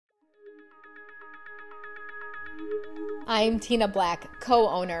I'm Tina Black,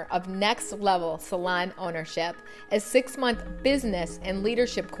 co-owner of Next Level Salon Ownership, a 6-month business and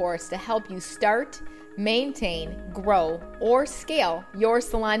leadership course to help you start, maintain, grow, or scale your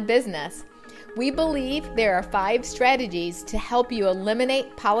salon business. We believe there are 5 strategies to help you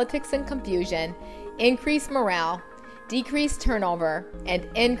eliminate politics and confusion, increase morale, decrease turnover, and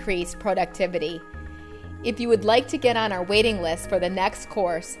increase productivity. If you would like to get on our waiting list for the next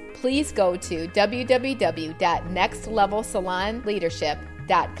course, please go to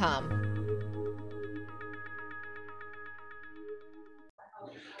www.nextlevelsalonleadership.com.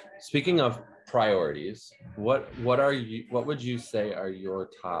 Speaking of priorities, what would you say are your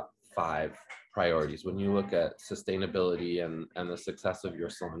top 5 priorities when you look at sustainability and the success of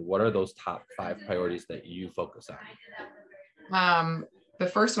your salon? What are those top 5 priorities that you focus on? The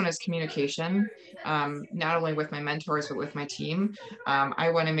first one is communication, not only with my mentors, but with my team.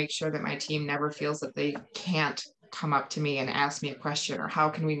 I want to make sure that my team never feels that they can't come up to me and ask me a question, or how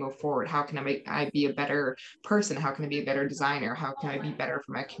can we move forward? How can I be a better person? How can I be a better designer? How can I be better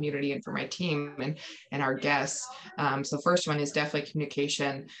for my community and for my team and our guests? So first one is definitely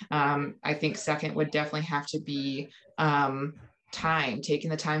communication. I think second would definitely have to be taking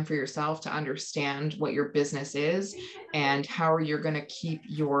the time for yourself to understand what your business is and how you're going to keep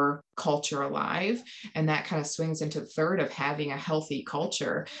your culture alive. And that kind of swings into the third of having a healthy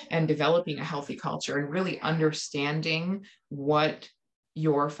culture and developing a healthy culture and really understanding what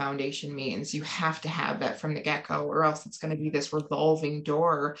your foundation means. You have to have that from the get-go, or else it's going to be this revolving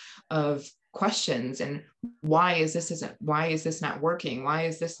door of questions and why is this not working? Why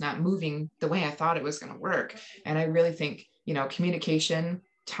is this not moving the way I thought it was going to work? And I really think communication,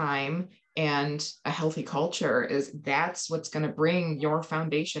 time, and a healthy culture that's what's going to bring your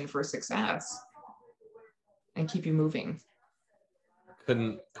foundation for success and keep you moving.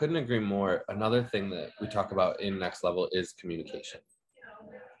 Couldn't agree more. Another thing that we talk about in Next Level is communication.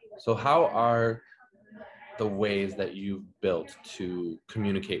 So how are the ways that you've built to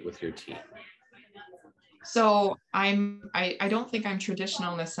communicate with your team? So I don't think I'm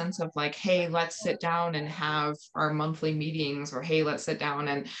traditional in the sense of like, hey, let's sit down and have our monthly meetings, or hey, let's sit down.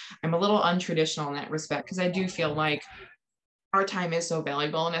 And I'm a little untraditional in that respect, because I do feel like our time is so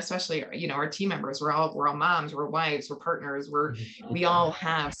valuable, and especially our team members, we're all moms, we're wives, we're partners, we all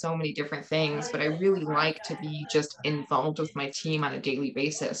have so many different things. But I really like to be just involved with my team on a daily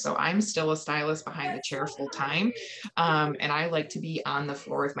basis. So I'm still a stylist behind the chair full time, and I like to be on the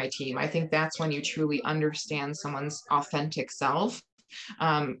floor with my team. I think that's when you truly understand someone's authentic self,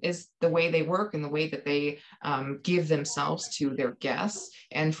 is the way they work and the way that they give themselves to their guests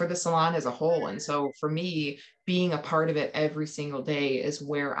and for the salon as a whole. And so for me, being a part of it every single day is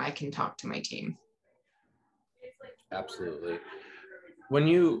where I can talk to my team. Absolutely. When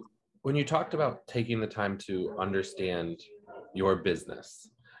you talked about taking the time to understand your business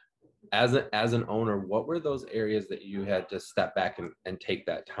as an owner, what were those areas that you had to step back and take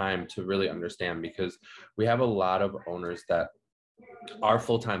that time to really understand? Because we have a lot of owners that are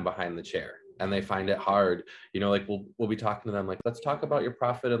full-time behind the chair and they find it hard, like we'll be talking to them like, let's talk about your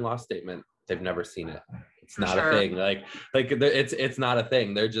profit and loss statement. They've never seen it. It's not a thing. Like it's not a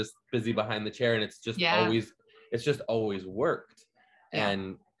thing. They're just busy behind the chair, and it's just always worked. Yeah.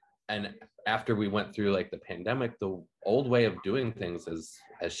 And after we went through like the pandemic, the old way of doing things has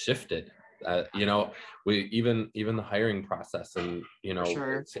shifted. We even the hiring process, and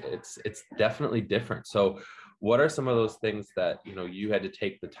it's definitely different. So what are some of those things that you had to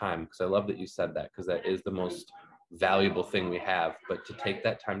take the time? Because I love that you said that, because that is the most valuable thing we have, but to take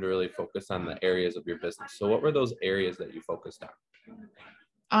that time to really focus on the areas of your business. So what were those areas that you focused on?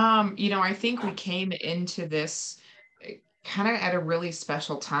 I think we came into this kind of at a really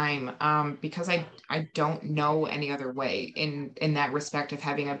special time, because I don't know any other way in that respect of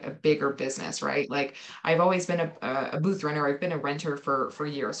having a bigger business, right? Like I've always been a booth renter. I've been a renter for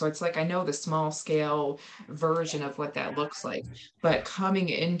years. So it's like, I know the small scale version of what that looks like, but coming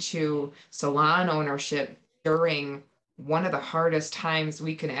into salon ownership during one of the hardest times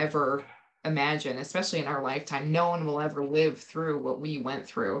we can ever imagine, especially in our lifetime, no one will ever live through what we went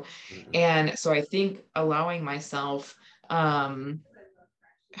through. And so I think allowing myself,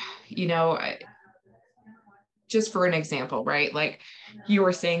 just for an example, right? Like you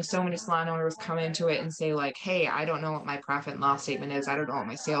were saying, so many salon owners come into it and say like, hey, I don't know what my profit and loss statement is. I don't know what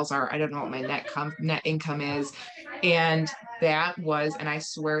my sales are. I don't know what my net income is. And and I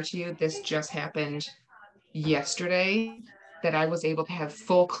swear to you, this just happened yesterday, that I was able to have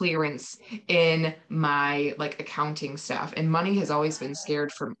full clearance in my like accounting stuff. And money has always been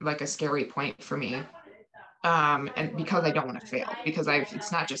a scary point for me. And because I don't want to fail, because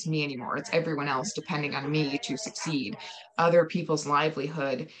it's not just me anymore, it's everyone else depending on me to succeed. Other people's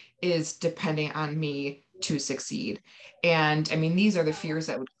livelihood is depending on me to succeed. And I mean, these are the fears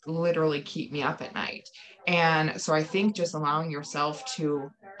that would literally keep me up at night. And so I think just allowing yourself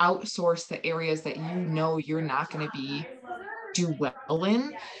to outsource the areas that you know you're not going to be do well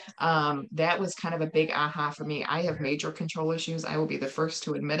in, that was kind of a big aha for me. I have major control issues. I will be the first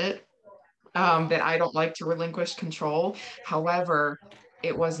to admit it, that I don't like to relinquish control. However,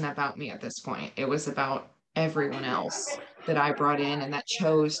 it wasn't about me at this point. It was about everyone else that I brought in and that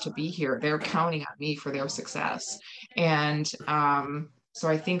chose to be here. They're counting on me for their success. And so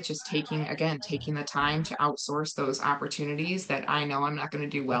I think just taking the time to outsource those opportunities that I know I'm not going to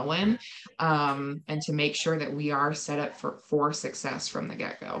do well in, and to make sure that we are set up for success from the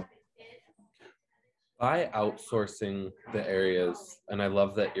get-go. By outsourcing the areas, and I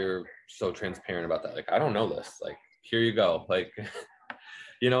love that you're so transparent about that. Like, I don't know this. Like, here you go. Like,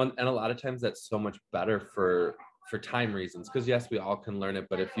 and a lot of times that's so much better for time reasons. Because yes, we all can learn it,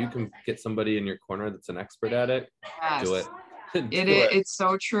 but if you can get somebody in your corner that's an expert at it, do it. It's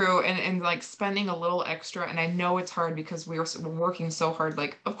so true. And like spending a little extra, and I know it's hard because we're working so hard.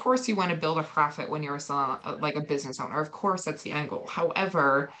 Like, of course you want to build a profit when you're like a business owner. Of course that's the end goal.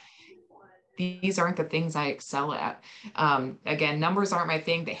 However, these aren't the things I excel at. Again, numbers aren't my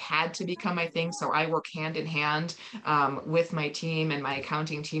thing. They had to become my thing. So I work hand in hand, with my team and my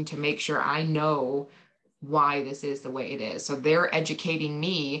accounting team to make sure I know why this is the way it is. So they're educating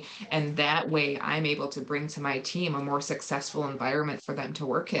me, and that way I'm able to bring to my team a more successful environment for them to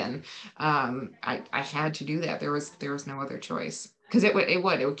work in. I had to do that. There was no other choice. Because it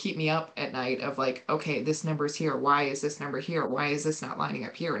would keep me up at night of like, okay, this number's here. Why is this number here? Why is this not lining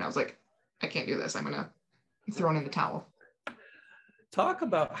up here? And I was like, I can't do this. I'm gonna throw it in the towel. Talk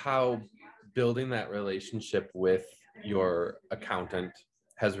about how building that relationship with your accountant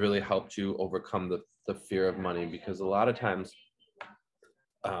has really helped you overcome the fear of money, because a lot of times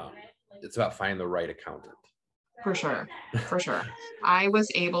it's about finding the right accountant. For sure. I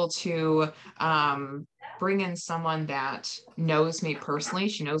was able to bring in someone that knows me personally.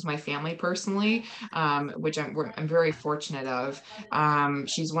 She knows my family personally, which I'm very fortunate of.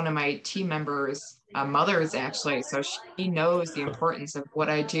 She's one of my team members. Mothers, actually. So she knows the importance of what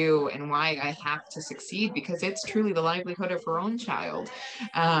I do and why I have to succeed, because it's truly the livelihood of her own child.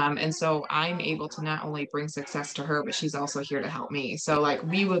 And so I'm able to not only bring success to her, but she's also here to help me. So like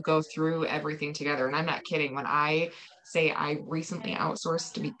we would go through everything together. And I'm not kidding. When I say I recently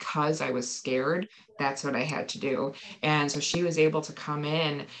outsourced because I was scared, that's what I had to do. And so she was able to come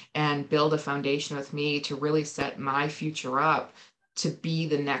in and build a foundation with me to really set my future up to be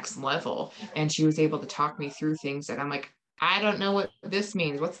the next level. And she was able to talk me through things that I'm like, I don't know what this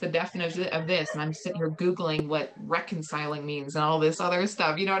means. What's the definition of this? And I'm sitting here Googling what reconciling means and all this other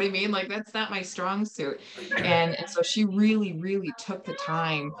stuff. You know what I mean? Like, that's not my strong suit. And so she really, really took the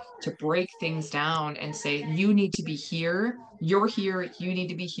time to break things down and say, you need to be here. You're here. You need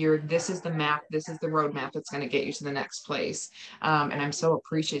to be here. This is the map. This is the roadmap that's going to get you to the next place. And I'm so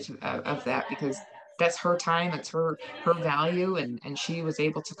appreciative of that, because that's her time, it's her value, and she was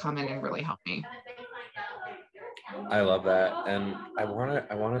able to come in and really help me. I love that. And I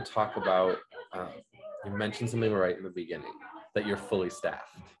want to talk about, you mentioned something right in the beginning, that you're fully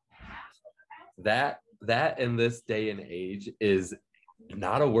staffed. That in this day and age is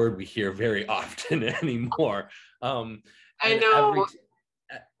not a word we hear very often anymore. I know.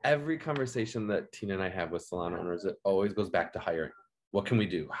 Every conversation that Tina and I have with salon owners, it always goes back to hiring. What can we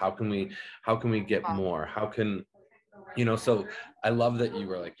do? How can we get more? How can, so I love that you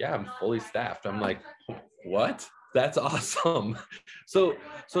were like, yeah, I'm fully staffed. I'm like, what? That's awesome. So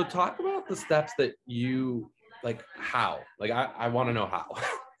talk about the steps that you, like, how, like, I want to know how.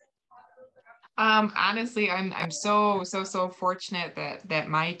 Honestly, I'm so fortunate that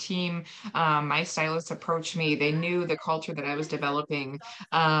my team, my stylists approached me. They knew the culture that I was developing,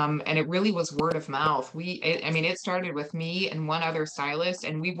 and it really was word of mouth. It started with me and one other stylist,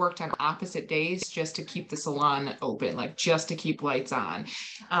 and we worked on opposite days just to keep the salon open, like just to keep lights on.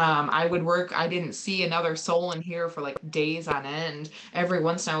 I would work. I didn't see another soul in here for like days on end. Every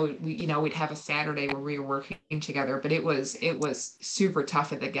once in a while, we'd have a Saturday where we were working together, but it was super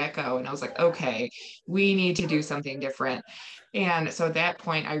tough at the get-go, and I was like, okay, we need to do something different. And so at that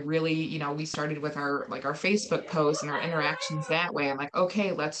point, I really, we started with our Facebook posts and our interactions that way. I'm like,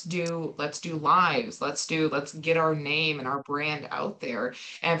 okay, let's do lives. Let's get our name and our brand out there.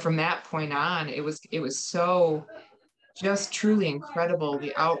 And from that point on, it was so just truly incredible,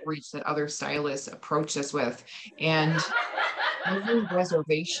 the outreach that other stylists approached us with. And every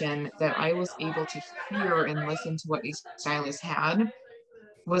reservation that I was able to hear and listen to what these stylists had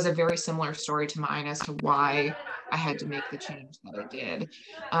was a very similar story to mine as to why I had to make the change that I did.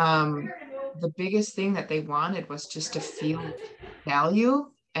 The biggest thing that they wanted was just to feel value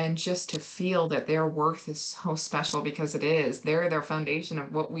and just to feel that their worth is so special, because it is. They're their foundation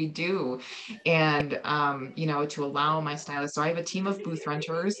of what we do. And, to allow my stylist. So I have a team of booth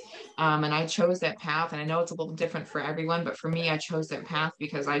renters, and I chose that path. And I know it's a little different for everyone, but for me, I chose that path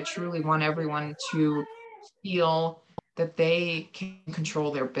because I truly want everyone to feel that they can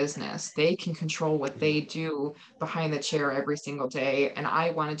control their business. They can control what they do behind the chair every single day. And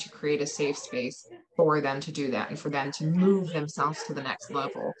I wanted to create a safe space for them to do that and for them to move themselves to the next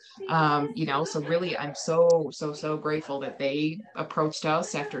level. So really, I'm so grateful that they approached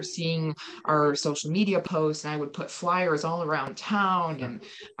us after seeing our social media posts. And I would put flyers all around town,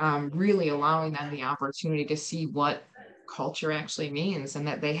 and really allowing them the opportunity to see what culture actually means and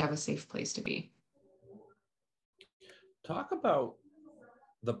that they have a safe place to be. Talk about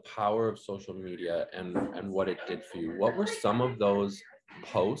the power of social media and what it did for you. What were some of those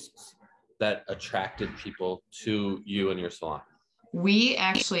posts that attracted people to you and your salon? We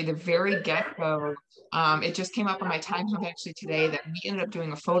actually, the very get-go, it just came up on my time hub actually today that we ended up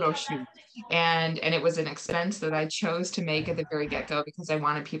doing a photo shoot, and it was an expense that I chose to make at the very get-go because I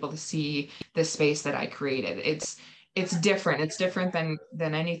wanted people to see the space that I created. It's different. It's different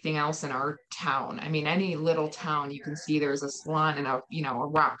than anything else in our town. I mean, any little town you can see there's a salon and a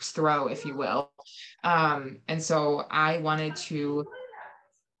rock's throw, if you will. And so I wanted to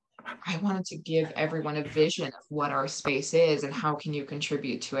give everyone a vision of what our space is and how can you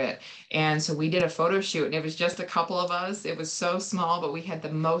contribute to it. And so we did a photo shoot, and it was just a couple of us. It was so small, but we had the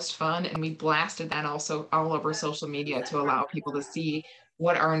most fun, and we blasted that also all over social media to allow people to see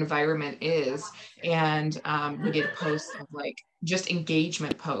what our environment is. And we did posts of like just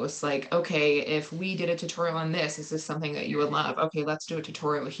engagement posts, like, okay, if we did a tutorial on this, is this something that you would love? Okay, let's do a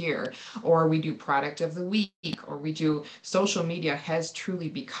tutorial here. Or we do product of the week, or we do social media has truly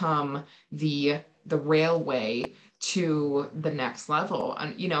become the railway to the next level.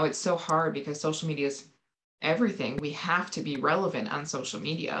 And it's so hard because social media is everything. We have to be relevant on social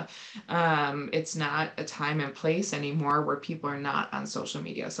media. It's not a time and place anymore where people are not on social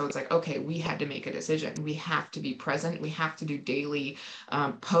media. So it's like, okay, we had to make a decision. We have to be present. We have to do daily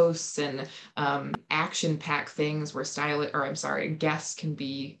posts and action-packed things where guests can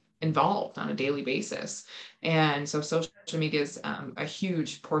be involved on a daily basis. And so social media is a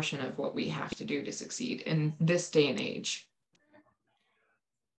huge portion of what we have to do to succeed in this day and age.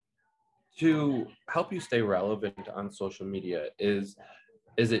 To help you stay relevant on social media, is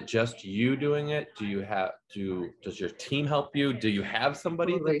it just you doing it? Does your team help you? Do you have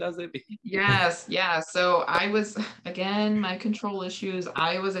somebody Absolutely. that does it? Yes, yeah. So I was, again, my control issues,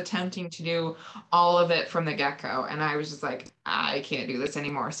 I was attempting to do all of it from the get-go. And I was just like, I can't do this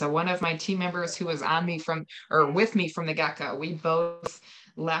anymore. So one of my team members who was with me from the get-go, we both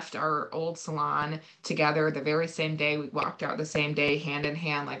left our old salon together the very same day. We walked out the same day, hand in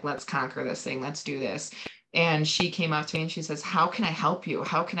hand, like, let's conquer this thing. Let's do this. And she came up to me and she says, how can I help you?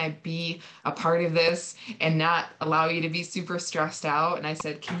 How can I be a part of this and not allow you to be super stressed out? And I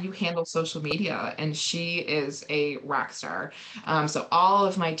said, can you handle social media? And she is a rock star. So all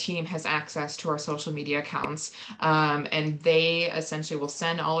of my team has access to our social media accounts. And they essentially will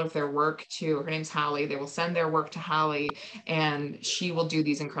send all of their work to, her name's Holly. They will send their work to Holly, and she will do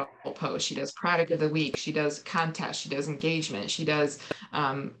these incredible posts. She does product of the week. She does contests. She does engagement. She does,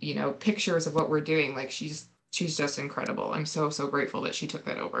 pictures of what we're doing. Like, she's just incredible. I'm so grateful that she took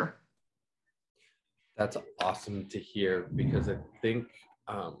that over. That's awesome to hear, because I think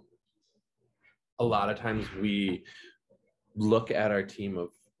a lot of times we look at our team of,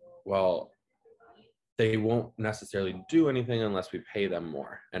 well, they won't necessarily do anything unless we pay them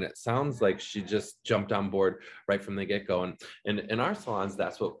more. And it sounds like she just jumped on board right from the get-go. And in our salons,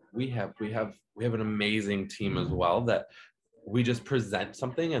 that's what we have. We have an amazing team as well, that we just present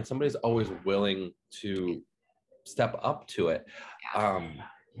something and somebody's always willing to step up to it.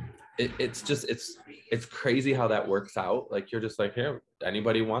 It's crazy how that works out. Like, you're just like, here,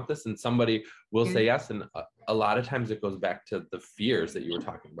 anybody want this? And somebody will say yes. And a lot of times it goes back to the fears that you were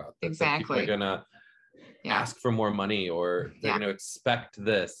talking about. That Exactly. People are gonna ask for more money, or they're gonna expect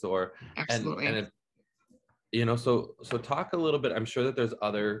this, or Absolutely. So talk a little bit. I'm sure that there's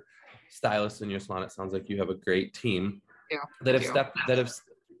other stylists in your salon. It sounds like you have a great team that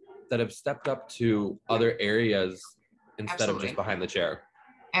have stepped up to other areas instead of just behind the chair.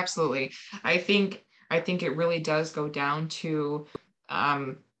 Absolutely. I think it really does go down to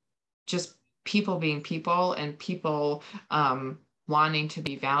just people being people, and people wanting to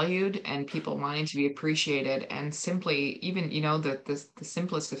be valued, and people wanting to be appreciated, and simply even, the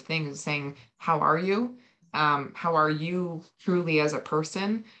simplest of things is saying, how are you? How are you truly as a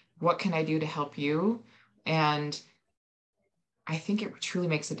person? What can I do to help you? And I think it truly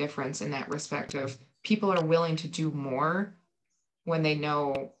makes a difference in that respect of people are willing to do more when they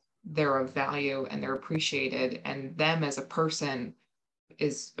know they're of value and they're appreciated, and them as a person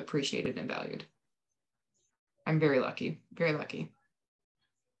is appreciated and valued. I'm very lucky, very lucky.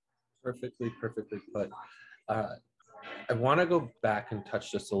 Perfectly put. I want to go back and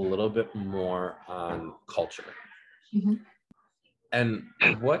touch just a little bit more on culture. Mm-hmm. And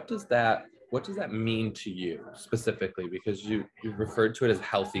what does that mean to you specifically? Because you referred to it as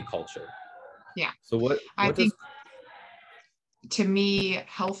healthy culture. Yeah. So I think to me,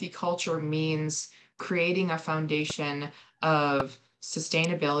 healthy culture means creating a foundation of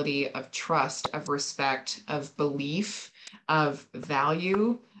sustainability, of trust, of respect, of belief, of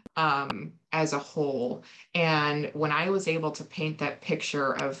value as a whole. And when I was able to paint that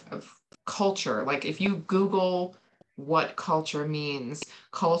picture of culture, like if you Google what culture means,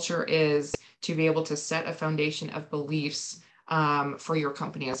 culture is to be able to set a foundation of beliefs for your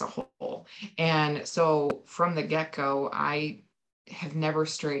company as a whole. And so from the get-go, I have never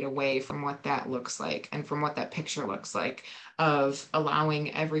strayed away from what that looks like and from what that picture looks like, of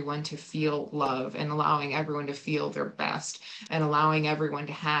allowing everyone to feel love and allowing everyone to feel their best and allowing everyone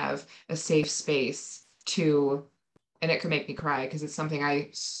to have a safe space to, and it could make me cry because it's something I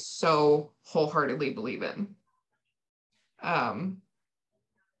so wholeheartedly believe in. Our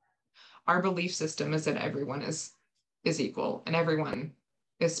belief system is that everyone is equal and everyone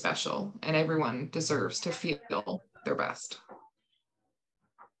is special and everyone deserves to feel their best.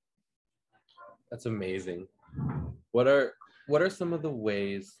 That's amazing. What are some of the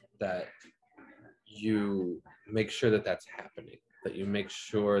ways that you make sure that that's happening, that you make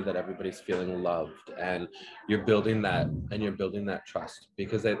sure that everybody's feeling loved and you're building that trust?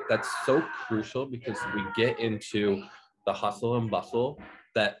 Because that's so crucial, because we get into the hustle and bustle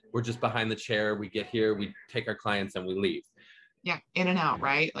that we're just behind the chair. We get here, we take our clients and we leave. Yeah, in and out,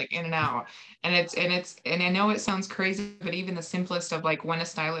 right? Like in and out. And I know it sounds crazy, but even the simplest of like when a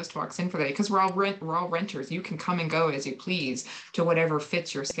stylist walks in for the day, because we're all renters, you can come and go as you please to whatever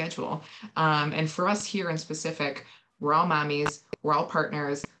fits your schedule. And for us here in specific, we're all mommies, we're all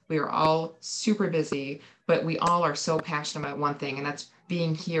partners, we are all super busy, but we all are so passionate about one thing, and that's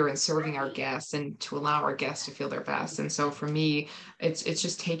being here and serving our guests and to allow our guests to feel their best. And so for me, it's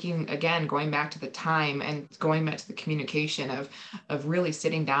just taking, again, going back to the time and going back to the communication of really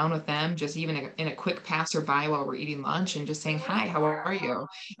sitting down with them, just even in a quick passerby while we're eating lunch, and just saying, hi, how are you?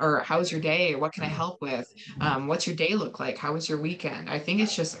 Or how's your day? What can I help with? What's your day look like? How was your weekend? I think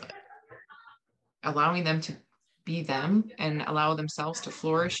it's just allowing them to be them and allow themselves to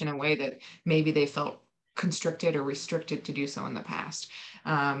flourish in a way that maybe they felt constricted or restricted to do so in the past,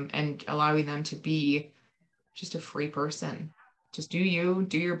 and allowing them to be just a free person. Just do you,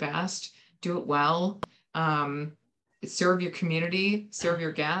 do your best, do it well, serve your community, serve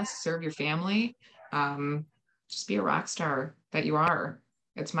your guests, serve your family, just be a rock star that you are.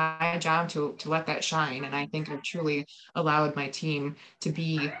 It's my job to let that shine, and I think I've truly allowed my team to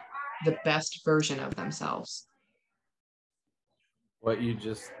be the best version of themselves. What you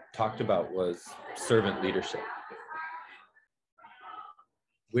just talked about was servant leadership.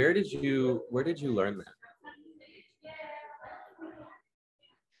 Where did you learn that?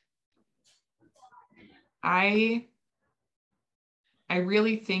 I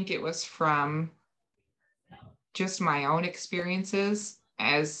really think it was from just my own experiences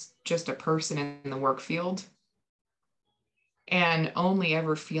as just a person in the work field, and only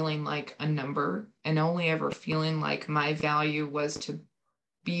ever feeling like a number, and only ever feeling like my value was to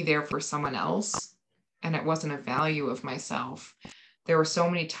be there for someone else, and it wasn't a value of myself. There were so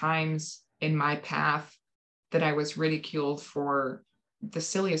many times in my path that I was ridiculed for the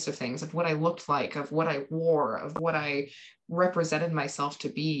silliest of things, of what I looked like, of what I wore, of what I represented myself to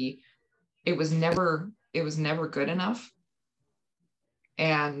be. It was never good enough.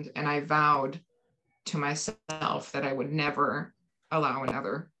 And I vowed to myself that I would never allow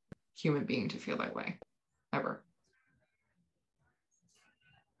another human being to feel that way, ever.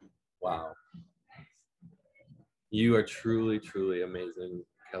 Wow. You are truly, truly amazing,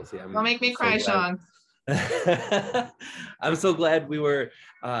 Kelsey. Don't make me cry, Sean. I'm so glad we were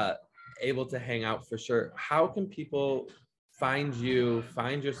able to hang out for sure. How can people find you,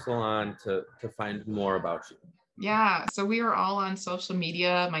 find your salon, to find more about you? Yeah, so we are all on social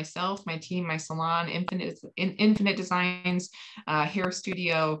media, myself, my team, my salon, Infinite Designs, hair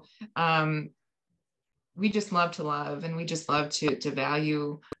studio. We just love to love, and we just love to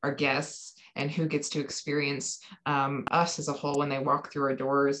value our guests and who gets to experience us as a whole when they walk through our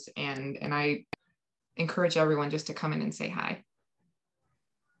doors. And I encourage everyone just to come in and say hi.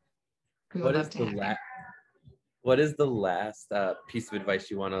 We would love to have you. What is the last piece of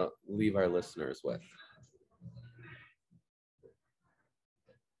advice you want to leave our listeners with?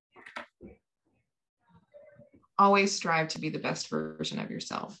 Always strive to be the best version of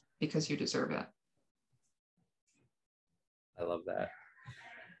yourself, because you deserve it. I love that.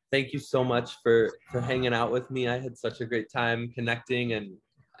 Thank you so much for hanging out with me. I had such a great time connecting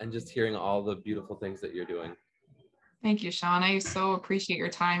and just hearing all the beautiful things that you're doing. Thank you, Sean. I so appreciate your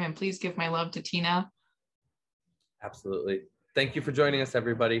time, and please give my love to Tina. Absolutely. Thank you for joining us,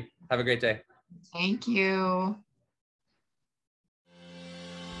 everybody. Have a great day. Thank you.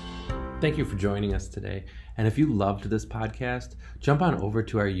 Thank you for joining us today. And if you loved this podcast, jump on over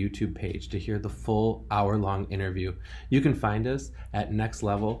to our YouTube page to hear the full hour-long interview. You can find us at Next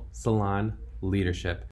Level Salon Leadership.